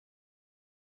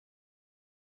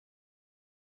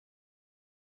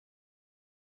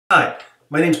Hi,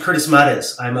 my name is Curtis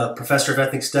Marez. I'm a professor of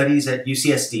ethnic studies at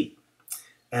UCSD.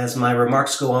 As my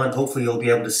remarks go on, hopefully you'll be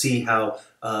able to see how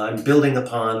I'm building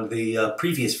upon the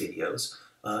previous videos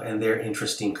and their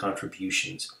interesting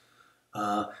contributions.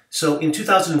 So in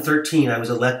 2013, I was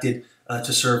elected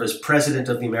to serve as president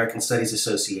of the American Studies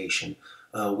Association,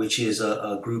 which is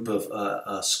a group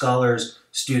of scholars,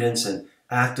 students, and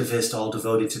activists all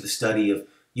devoted to the study of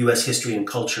U.S. history and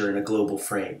culture in a global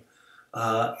frame.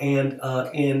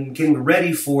 In getting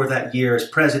ready for that year as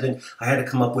president, I had to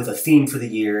come up with a theme for the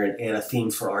year and a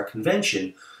theme for our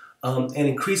convention. And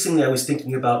increasingly, I was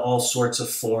thinking about all sorts of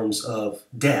forms of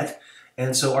debt.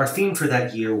 And so our theme for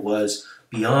that year was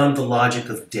Beyond the Logic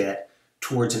of Debt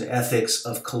Towards an Ethics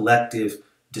of Collective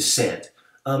Dissent.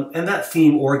 And that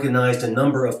theme organized a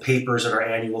number of papers at our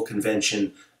annual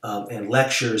convention and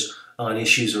lectures on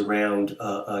issues around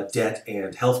debt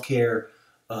and healthcare,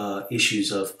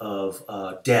 issues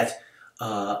of debt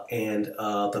and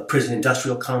the prison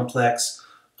industrial complex,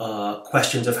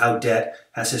 questions of how debt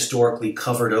has historically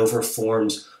covered over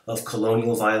forms of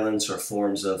colonial violence or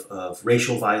forms of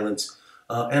racial violence,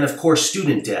 and of course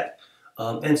student debt.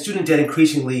 And student debt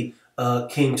increasingly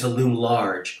came to loom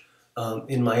large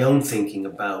in my own thinking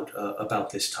about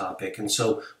this topic. And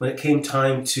so when it came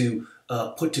time to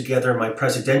put together my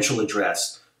presidential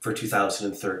address for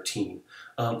 2013,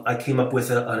 I came up with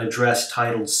an address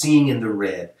titled Seeing in the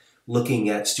Red, Looking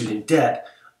at Student Debt,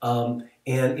 and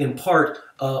in part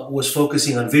was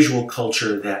focusing on visual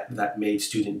culture that made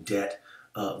student debt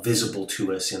visible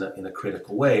to us in a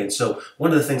critical way. And so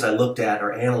one of the things I looked at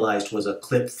or analyzed was a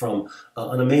clip from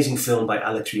an amazing film by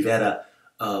Alex Rivera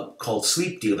called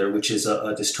Sleep Dealer, which is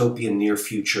a dystopian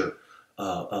near-future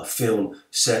film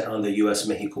set on the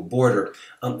U.S.-Mexico border.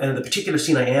 And in the particular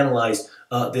scene I analyzed,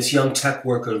 this young tech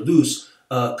worker, Luz,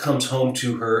 comes home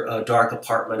to her dark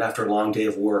apartment after a long day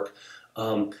of work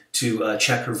to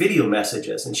check her video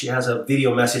messages. And she has a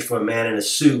video message from a man in a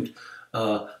suit,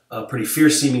 a pretty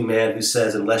fierce-seeming man who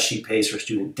says unless she pays her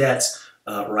student debts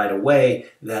right away,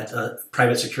 that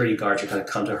private security guards are going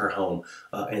to come to her home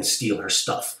and steal her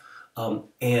stuff. At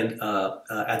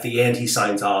the end, he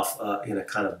signs off in a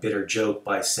kind of bitter joke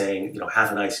by saying,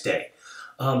 have a nice day.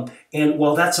 And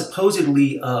while that's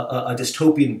supposedly a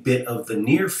dystopian bit of the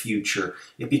near future,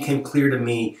 it became clear to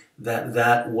me that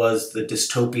that was the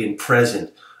dystopian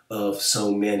present of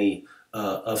so many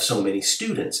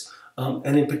students.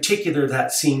 And in particular,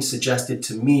 that scene suggested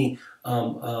to me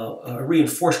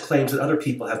reinforced claims that other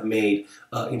people have made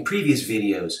in previous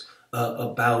videos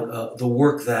about the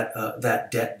work that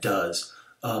debt does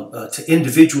to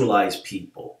individualize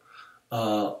people,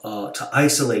 to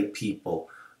isolate people,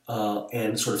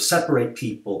 and sort of separate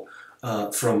people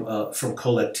from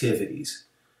collectivities.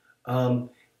 I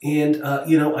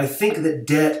think that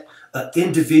debt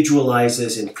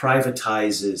individualizes and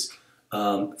privatizes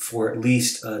for at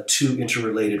least two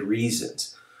interrelated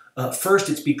reasons. First,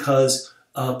 it's because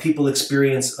people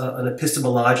experience an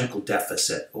epistemological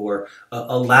deficit or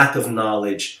a lack of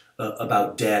knowledge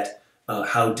about debt,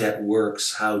 how debt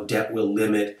works, how debt will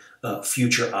limit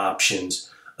future options,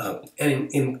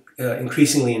 and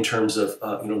increasingly in terms of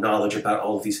knowledge about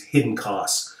all of these hidden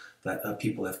costs that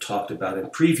people have talked about in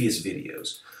previous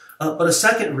videos. But a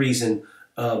second reason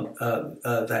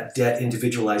that debt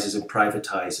individualizes and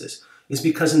privatizes is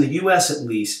because in the U.S. at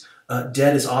least,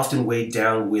 debt is often weighed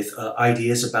down with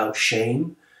ideas about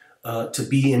shame. To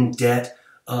be in debt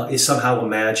is somehow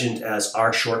imagined as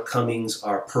our shortcomings,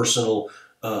 our personal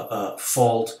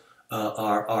fault,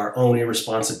 our own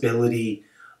irresponsibility.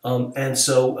 And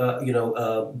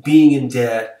so, being in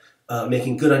debt,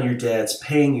 making good on your debts,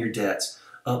 paying your debts,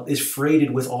 is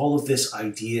freighted with all of this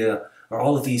idea or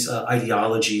all of these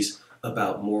ideologies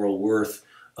about moral worth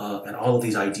and all of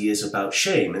these ideas about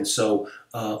shame. And so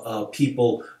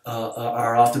people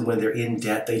are often, when they're in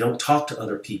debt, they don't talk to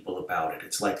other people about it.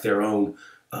 It's like their own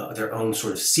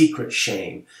sort of secret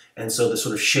shame. And so the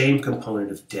sort of shame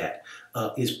component of debt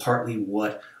is partly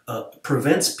what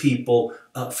prevents people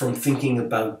from thinking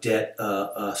about debt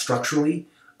structurally,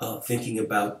 thinking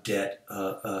about debt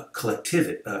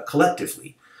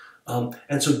collectively.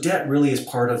 And so debt really is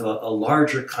part of a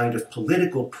larger kind of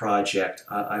political project,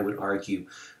 I would argue,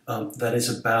 that is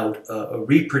about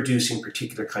reproducing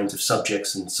particular kinds of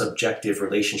subjects and subjective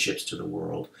relationships to the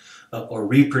world, or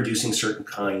reproducing certain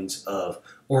kinds of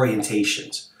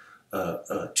orientations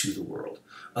to the world.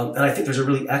 And I think there's a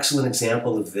really excellent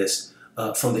example of this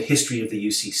from the history of the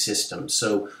UC system.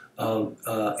 So,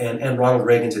 and Ronald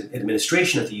Reagan's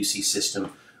administration of the UC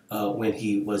system when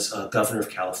he was governor of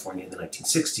California in the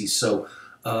 1960s. So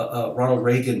Ronald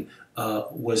Reagan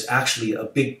was actually a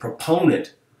big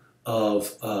proponent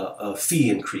of fee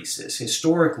increases.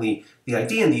 Historically, the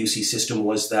idea in the UC system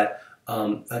was that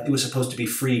it was supposed to be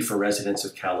free for residents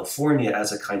of California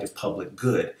as a kind of public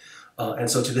good. And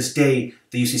so to this day,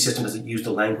 the UC system doesn't use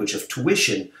the language of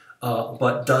tuition,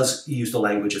 but does use the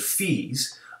language of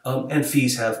fees. And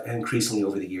fees have increasingly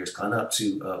over the years gone up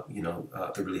to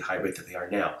the really high rate that they are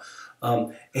now.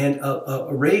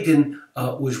 Reagan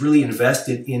was really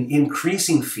invested in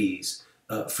increasing fees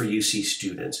for UC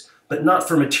students, but not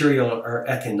for material or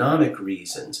economic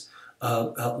reasons,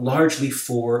 largely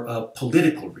for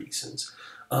political reasons.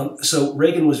 So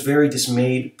Reagan was very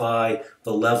dismayed by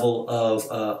the level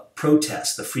of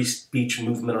protest, the free speech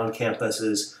movement on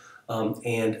campuses,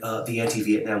 and the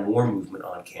anti-Vietnam War movement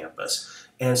on campus.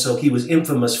 And so he was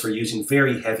infamous for using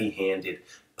very heavy-handed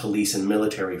police and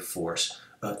military force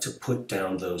to put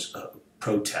down those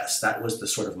protests. That was the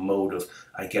sort of mode of,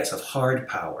 I guess, of hard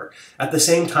power. At the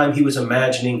same time, he was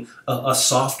imagining a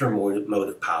softer mode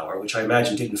of power, which I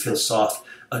imagine didn't feel soft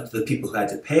to the people who had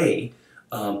to pay.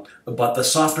 But the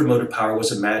softer mode of power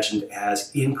was imagined as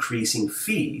increasing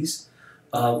fees,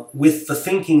 with the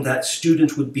thinking that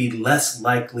students would be less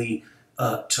likely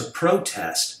to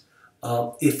protest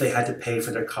if they had to pay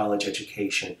for their college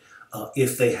education,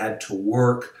 if they had to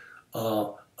work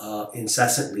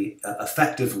incessantly,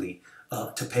 effectively,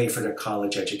 to pay for their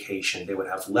college education. They would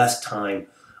have less time,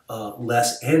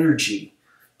 less energy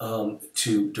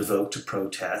to devote to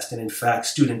protest. And in fact,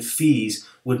 student fees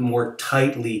would more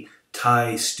tightly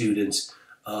tie students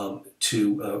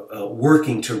to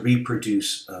working to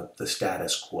reproduce the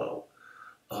status quo.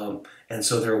 And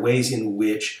so there are ways in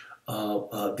which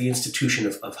the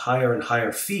institution of higher and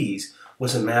higher fees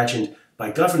was imagined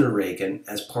by Governor Reagan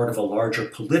as part of a larger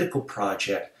political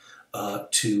project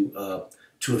to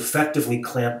effectively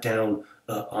clamp down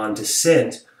on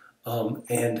dissent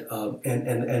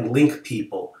and link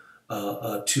people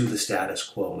to the status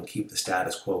quo and keep the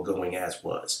status quo going as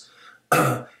was.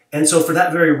 And so for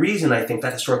that very reason, I think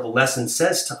that historical lesson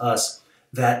says to us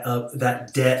that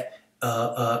that debt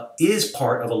is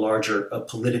part of a larger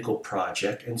political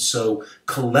project, and so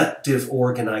collective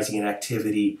organizing and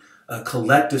activity,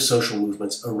 collective social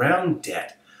movements around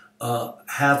debt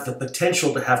have the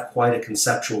potential to have quite a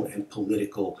conceptual and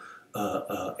political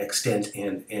extent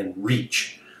and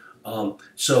reach.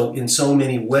 So in so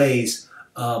many ways,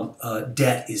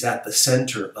 debt is at the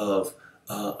center of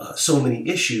so many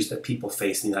issues that people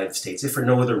face in the United States, if for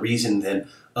no other reason than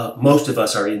most of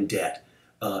us are in debt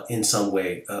in some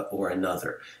way or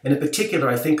another. And in particular,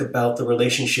 I think about the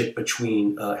relationship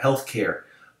between healthcare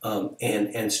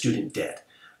and student debt.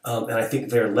 And I think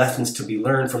there are lessons to be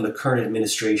learned from the current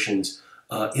administration's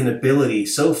inability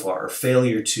so far, or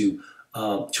failure to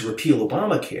repeal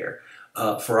Obamacare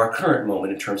for our current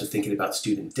moment in terms of thinking about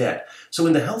student debt. So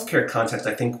in the healthcare context,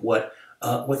 I think what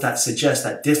that suggests,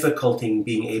 that difficulty in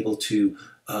being able to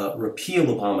repeal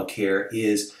Obamacare,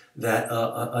 is that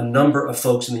a number of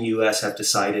folks in the U.S. have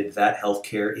decided that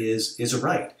healthcare is a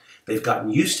right. They've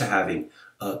gotten used to having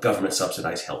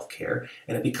government-subsidized healthcare,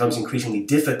 and it becomes increasingly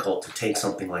difficult to take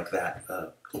something like that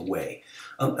away.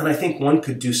 And I think one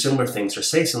could do similar things or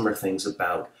say similar things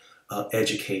about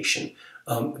education,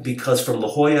 because from La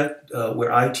Jolla,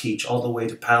 where I teach, all the way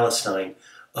to Palestine,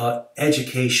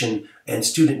 education and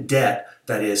student debt,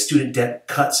 that is, student debt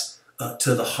cuts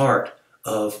to the heart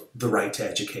of the right to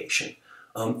education.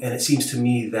 And it seems to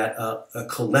me that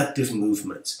collective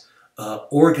movements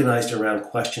organized around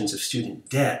questions of student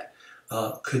debt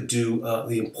could do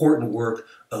the important work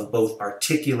of both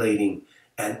articulating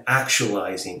and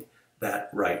actualizing that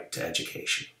right to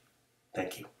education.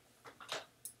 Thank you.